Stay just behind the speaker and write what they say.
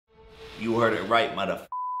You heard it right, motherfucker.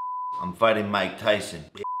 I'm fighting Mike Tyson.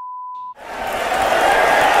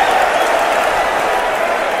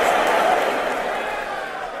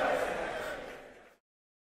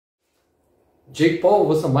 Jake Paul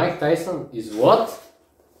versus Mike Tyson is what?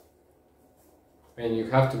 And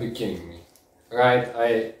you have to be kidding me,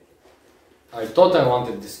 right? I thought I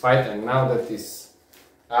wanted this fight, and now that is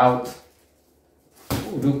out.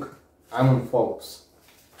 Ooh, look, I'm on focus.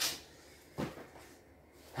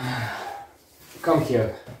 Come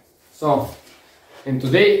here. So, and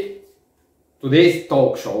today's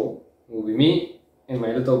talk show will be me and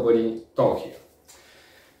my little buddy talk here.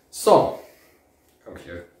 So, come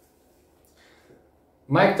here.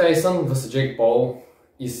 Mike Tyson versus Jake Paul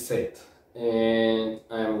is set, and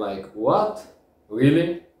I'm like, what?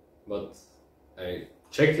 Really? But I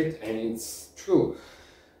checked it and it's true.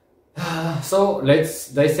 So let's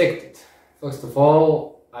dissect it. First of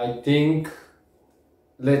all, I think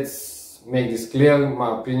let's make this clear.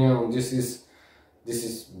 My opinion on this is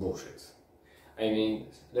bullshit. I mean,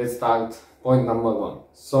 let's start point number one.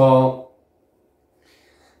 So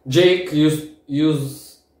Jake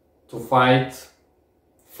used to fight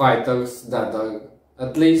fighters that are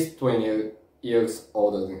at least 20 years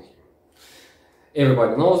older than him.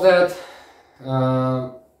 Everybody knows that,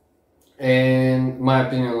 and my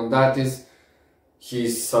opinion on that is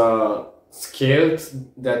he's scared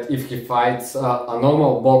that if he fights a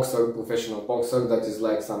normal boxer, professional boxer, that is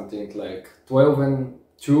like something like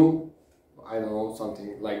 12-2, I don't know,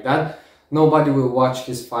 something like that, nobody will watch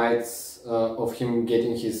his fights of him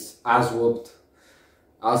getting his ass whooped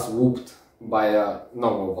by a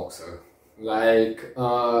normal boxer. Like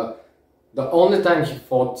the only time he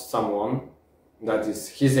fought someone that is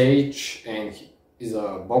his age and he is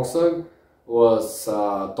a boxer was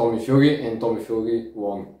Tommy Fury, and Tommy Fury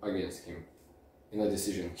won against him in a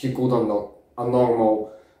decision. He couldn't knock a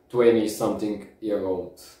normal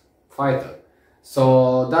 20-something-year-old fighter.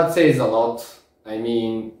 So that says a lot. I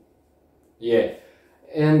mean, yeah.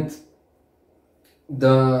 And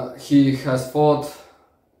he has fought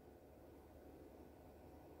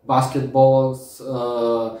basketballs,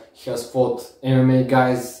 he has fought MMA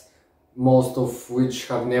guys, most of which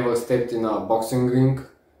have never stepped in a boxing ring.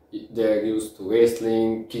 They're used to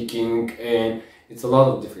wrestling, kicking, and it's a lot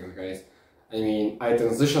of different guys. I mean, I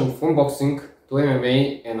transitioned from boxing to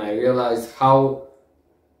MMA and I realized how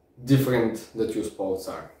different the two sports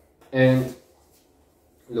are. And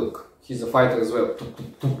look, he's a fighter as well.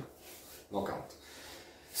 Knockout.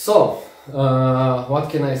 So, what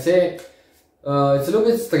can I say? It's a little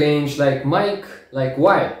bit strange, like Mike, like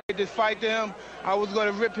why? This fight to him, I was going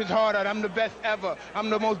to rip his heart out. I'm the best ever.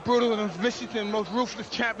 I'm the most brutal and vicious and most ruthless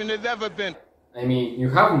champion there's ever been. I mean, you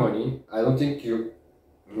have money. I don't think you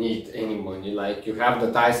need any money. Like, you have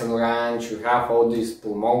the Tyson Ranch, you have all these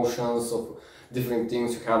promotions of different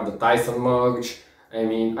things, you have the Tyson merch. I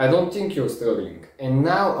mean, I don't think you're struggling. And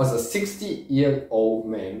now, as a 60-year-old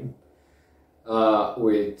man,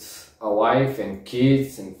 with a wife and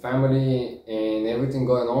kids and family and everything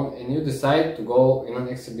going on, and you decide to go in an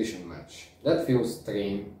exhibition match. That feels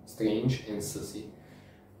strange and sussy.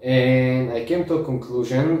 And I came to a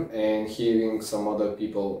conclusion, and hearing some other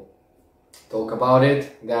people talk about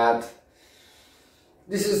it, that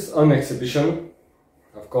this is an exhibition.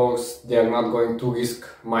 Of course, they are not going to risk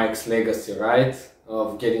Mike's legacy, right,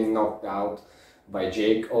 of getting knocked out by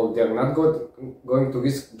Jake, or they're not going to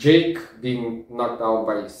risk Jake being knocked out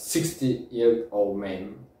by a 60-year-old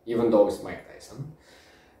man, even though it's Mike Tyson.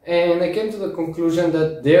 And I came to the conclusion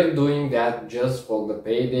that they're doing that just for the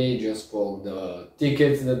payday, just for the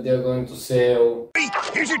tickets that they're going to sell.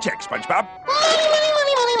 Here's your check, SpongeBob.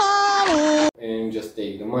 And just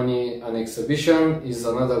take the money. An exhibition is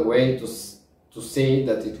another way to say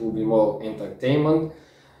that it will be more entertainment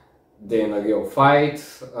than a real fight.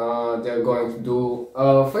 They're going to do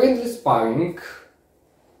a friendly sparring.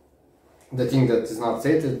 The thing that is not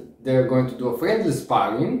said, they're going to do a friendly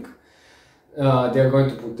sparring. They're going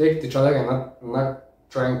to protect each other and not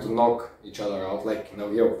trying to knock each other out like in a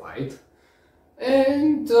real fight.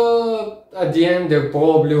 And at the end, they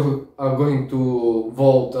probably are going to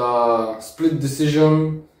vote a split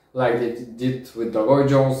decision like they did with the Roy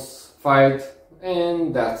Jones fight.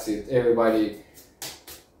 And that's it. Everybody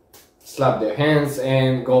slap their hands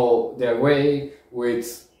and go their way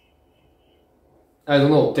with, I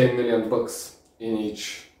don't know, 10 million bucks in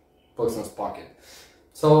each person's pocket.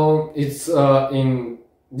 So it's in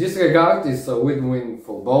this regard, it's a win-win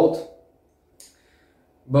for both.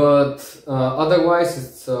 But otherwise,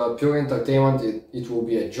 it's pure entertainment. It will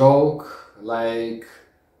be a joke. Like,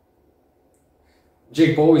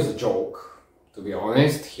 Jake Paul is a joke, to to be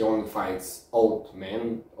honest. He only fights old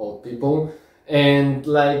men, old people, and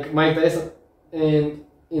like Mike Tyson. And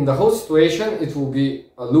in the whole situation, it will be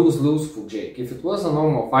a lose-lose for Jake. If it was a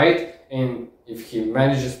normal fight, and if he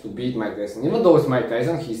manages to beat Mike Tyson, even though it's Mike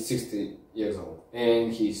Tyson, he's 60 years old,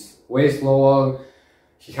 and he's way slower,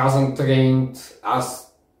 he hasn't trained as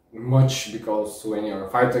much, because when you're a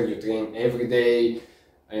fighter, you train every day.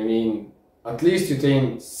 I mean, at least you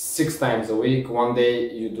train 6 times a week, one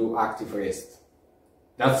day you do active rest.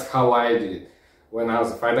 That's how I did it. When I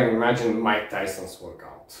was a fighter, imagine Mike Tyson's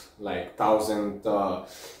workout, like 1,000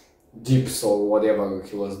 dips or whatever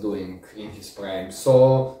he was doing in his prime.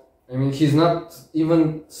 So, I mean, he's not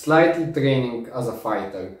even slightly training as a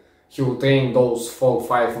fighter. He will train those 4 or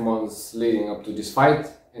 5 months leading up to this fight,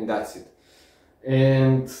 and that's it.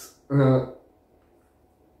 And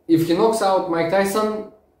if he knocks out Mike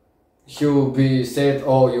Tyson, he will be said,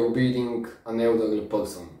 oh, you're beating an elderly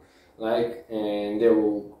person. Like, and they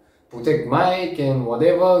will protect Mike and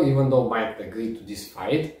whatever, even though Mike agreed to this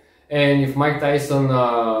fight. And if Mike Tyson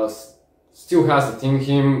still has it in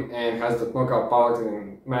him and has the knockout power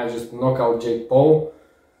and manages to knock out Jake Paul,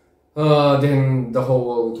 then the whole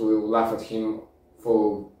world will laugh at him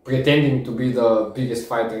for pretending to be the biggest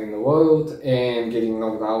fighter in the world and getting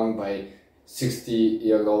knocked down by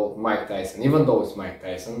 60-year-old Mike Tyson. Even though it's Mike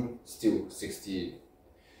Tyson, still 60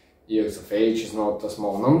 years of age is not a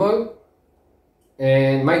small number.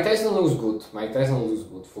 And Mike Tyson looks good. Mike Tyson looks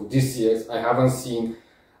good. For this years, I haven't seen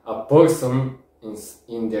a person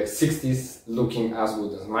in their 60s looking as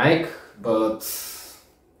good as Mike. But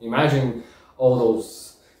imagine all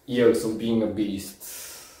those years of being a beast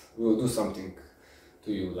will do something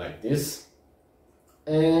to you like this.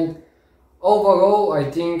 And overall, I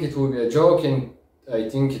think it will be a joke, and I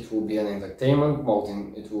think it will be an entertainment more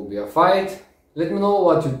than it will be a fight. Let me know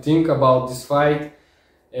what you think about this fight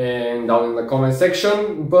and down in the comment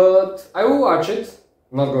section, but I will watch it,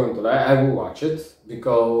 not going to lie, I will watch it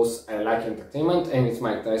because I like entertainment, and it's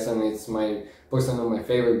Mike Tyson. It's my personally my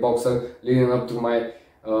favorite boxer leading up to my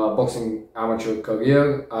boxing amateur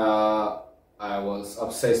career. I was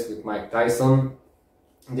obsessed with Mike Tyson.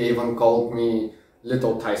 They even called me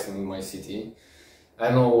Little Tyson in my city. I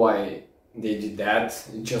don't know why they did that.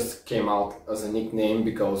 It just came out as a nickname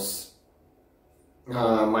because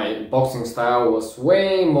my boxing style was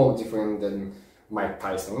way more different than Mike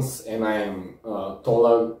Tyson's, and I am a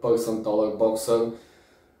taller person, taller boxer.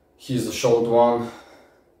 He's a short one,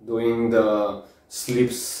 doing the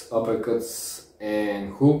slips, uppercuts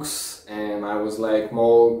and hooks, and I was like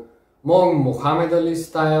more Muhammad Ali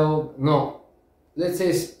style. No, let's say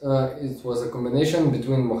it was a combination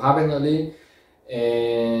between Muhammad Ali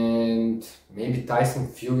and maybe Tyson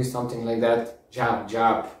Fury, something like that.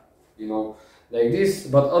 Jab, you know, like this.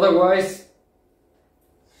 But otherwise,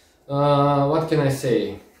 what can I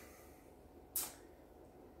say?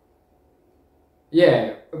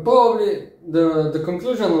 Yeah, probably the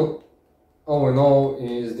conclusion all in all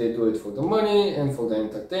is they do it for the money and for the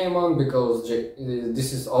entertainment, because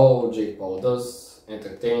this is all Jake Paul does,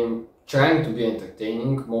 trying to be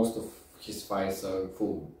entertaining. Most of his fights are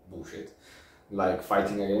full bullshit, like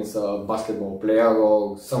fighting against a basketball player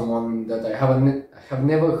or someone that I have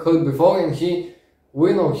never heard before, and he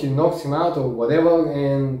knocks him out or whatever,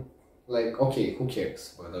 and like, okay, who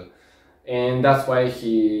cares, brother? And that's why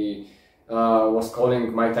he was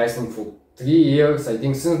calling Mike Tyson for 3 years, I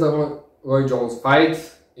think, since the Roy Jones fight.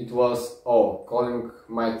 It was, calling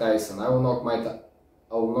Mike Tyson, I will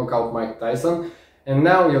knock out Mike Tyson, and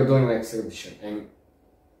now you're doing an exhibition, and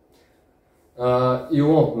you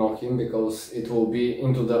won't knock him because it will be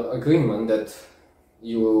into the agreement that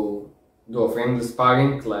you will do a friendly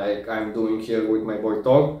sparring like I'm doing here with my boy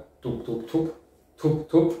Thor, toop toop toop, toop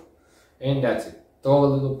toop, and that's it. Throw a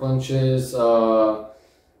little punches,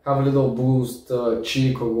 have a little boost,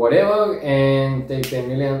 cheek or whatever, and take 10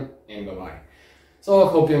 million and bye bye. So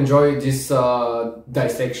I hope you enjoyed this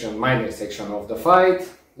my dissection of the fight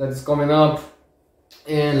that is coming up,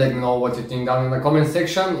 and let me know what you think down in the comment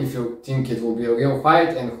section, if you think it will be a real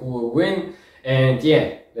fight and who will win. And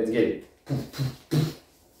yeah, let's get it.